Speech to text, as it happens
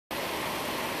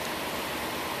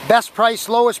Best price,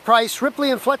 lowest price, Ripley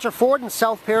and Fletcher Ford in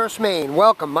South Paris, Maine.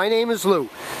 Welcome, my name is Lou.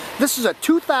 This is a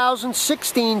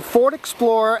 2016 Ford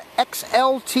Explorer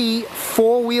XLT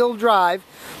four-wheel drive,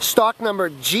 stock number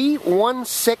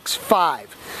G165.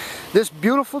 This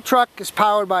beautiful truck is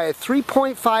powered by a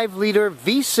 3.5 liter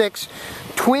V6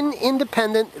 twin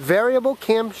independent variable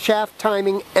camshaft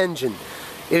timing engine.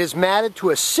 It is matted to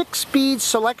a 6-speed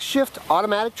select shift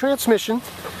automatic transmission,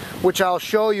 which I'll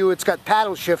show you. It's got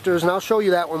paddle shifters, and I'll show you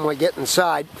that when we get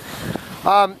inside.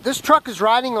 This truck is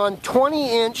riding on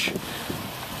 20-inch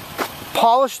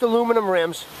polished aluminum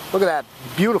rims. Look at that,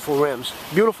 beautiful rims,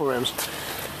 beautiful rims.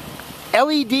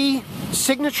 LED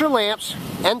signature lamps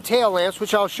and tail lamps,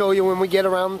 which I'll show you when we get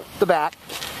around the back.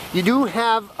 You do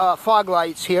have fog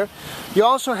lights here. You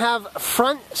also have a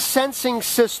front sensing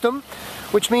system,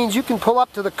 which means you can pull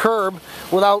up to the curb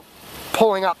without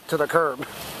pulling up to the curb.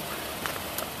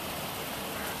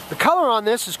 The color on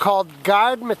this is called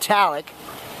Guard Metallic.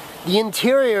 The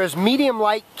interior is medium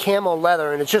light camo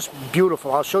leather, and it's just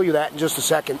beautiful. I'll show you that in just a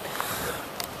second.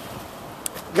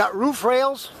 Got roof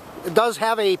rails. It does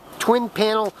have a twin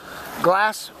panel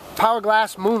glass, power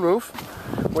glass moonroof,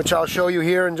 which I'll show you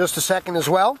here in just a second as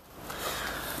well.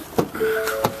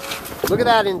 Look at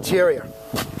that interior.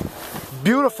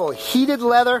 Beautiful heated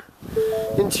leather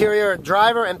interior,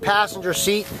 driver and passenger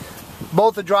seat.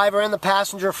 Both the driver and the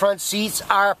passenger front seats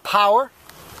are power.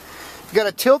 You've got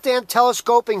a tilt and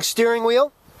telescoping steering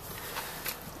wheel.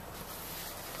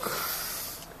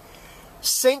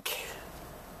 Sync.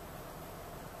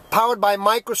 Powered by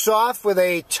Microsoft with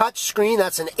a touch screen.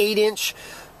 That's an 8-inch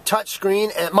touch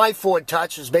screen. And My Ford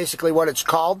Touch is basically what it's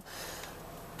called.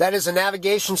 That is a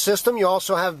navigation system. You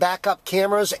also have backup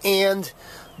cameras and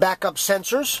backup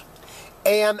sensors.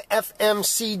 AM, FM,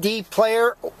 CD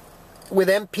player with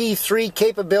MP3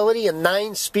 capability and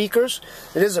 9 speakers.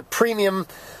 It is a premium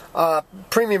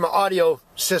audio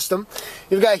system.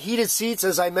 You've got heated seats,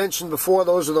 as I mentioned before.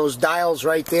 Those are those dials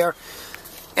right there.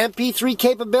 MP3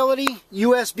 capability,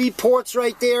 USB ports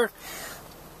right there.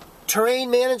 Terrain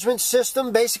management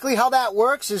system. Basically how that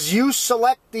works is you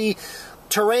select the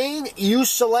terrain, you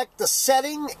select the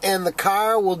setting, and the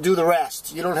car will do the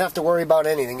rest. You don't have to worry about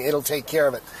anything. It'll take care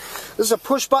of it. This is a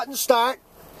push button start.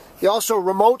 You also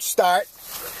remote start.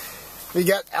 You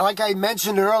got, like I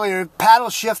mentioned earlier, paddle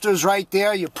shifters right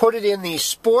there. You put it in the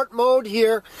sport mode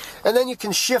here, and then you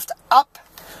can shift up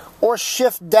or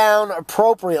shift down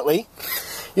appropriately.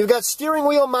 You've got steering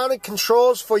wheel mounted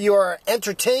controls for your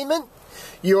entertainment,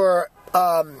 your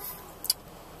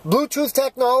Bluetooth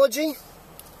technology,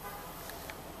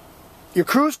 your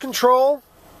cruise control,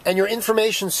 and your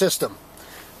information system,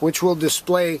 which will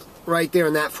display right there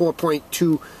in that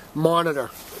 4.2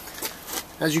 monitor.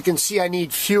 As you can see, I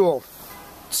need fuel.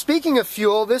 Speaking of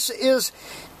fuel, this is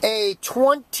a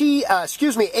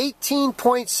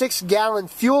 18.6 gallon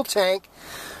fuel tank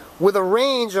with a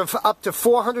range of up to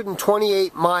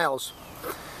 428 miles.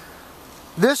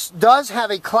 This does have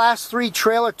a Class 3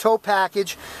 trailer tow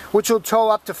package, which will tow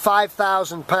up to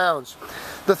 5,000 pounds.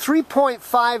 The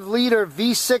 3.5 liter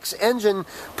V6 engine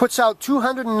puts out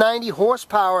 290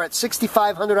 horsepower at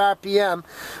 6,500 RPM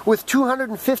with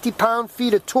 250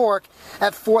 pound-feet of torque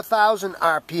at 4,000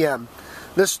 RPM.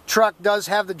 This truck does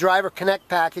have the Driver Connect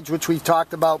package, which we've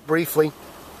talked about briefly.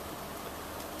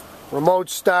 Remote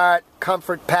start,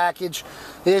 comfort package.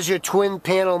 There's your twin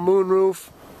panel moonroof.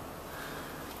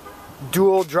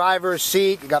 Dual driver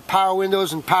seat. You got power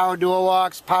windows and power door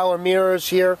locks, power mirrors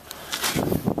here.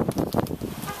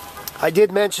 I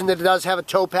did mention that it does have a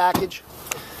tow package.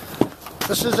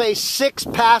 This is a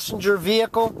 6-passenger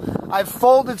vehicle. I've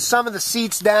folded some of the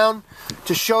seats down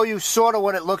to show you sort of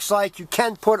what it looks like. You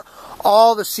can put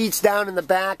all the seats down in the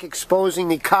back, exposing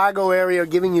the cargo area,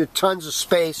 giving you tons of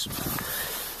space.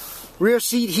 Rear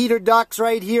seat heater ducts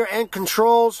right here and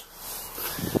controls.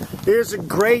 Here's a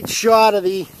great shot of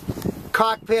the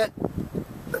cockpit,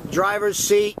 driver's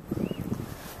seat.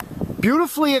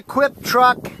 Beautifully equipped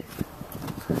truck.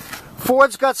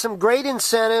 Ford's got some great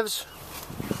incentives.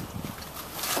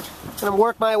 I'm going to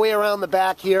work my way around the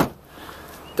back here.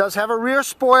 Does have a rear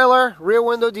spoiler, rear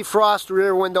window defrost,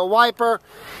 rear window wiper.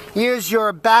 Here's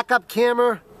your backup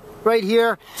camera right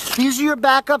here. These are your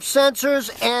backup sensors,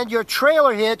 and your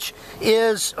trailer hitch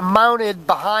is mounted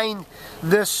behind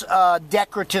this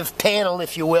decorative panel,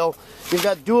 if you will. You've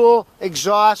got dual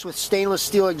exhaust with stainless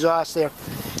steel exhaust there.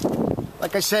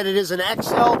 Like I said, it is an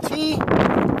XLT,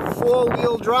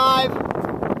 4-wheel drive.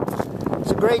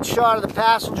 It's a great shot of the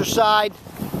passenger side.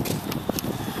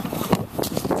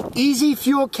 Easy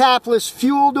fuel capless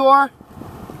fuel door.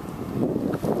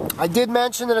 I did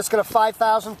mention that it's got a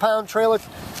 5,000 pound trailer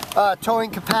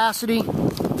towing capacity.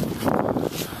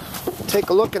 Take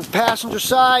a look at the passenger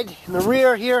side in the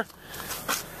rear here.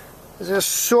 There's a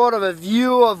sort of a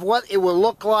view of what it will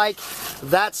look like.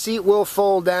 That seat will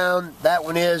fold down. That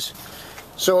one is.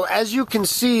 So as you can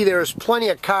see, there's plenty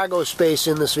of cargo space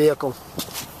in this vehicle.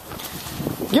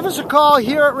 Give us a call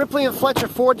here at Ripley and Fletcher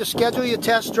Ford to schedule your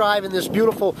test drive in this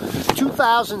beautiful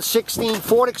 2016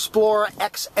 Ford Explorer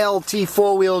XLT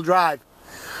four-wheel drive.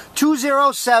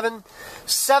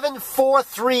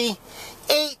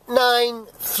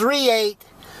 207-743-8938,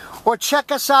 or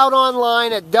check us out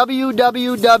online at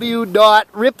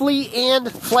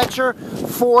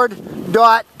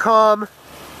www.ripleyandfletcherford.com.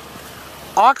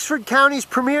 Oxford County's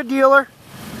premier dealer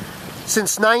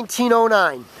since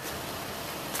 1909.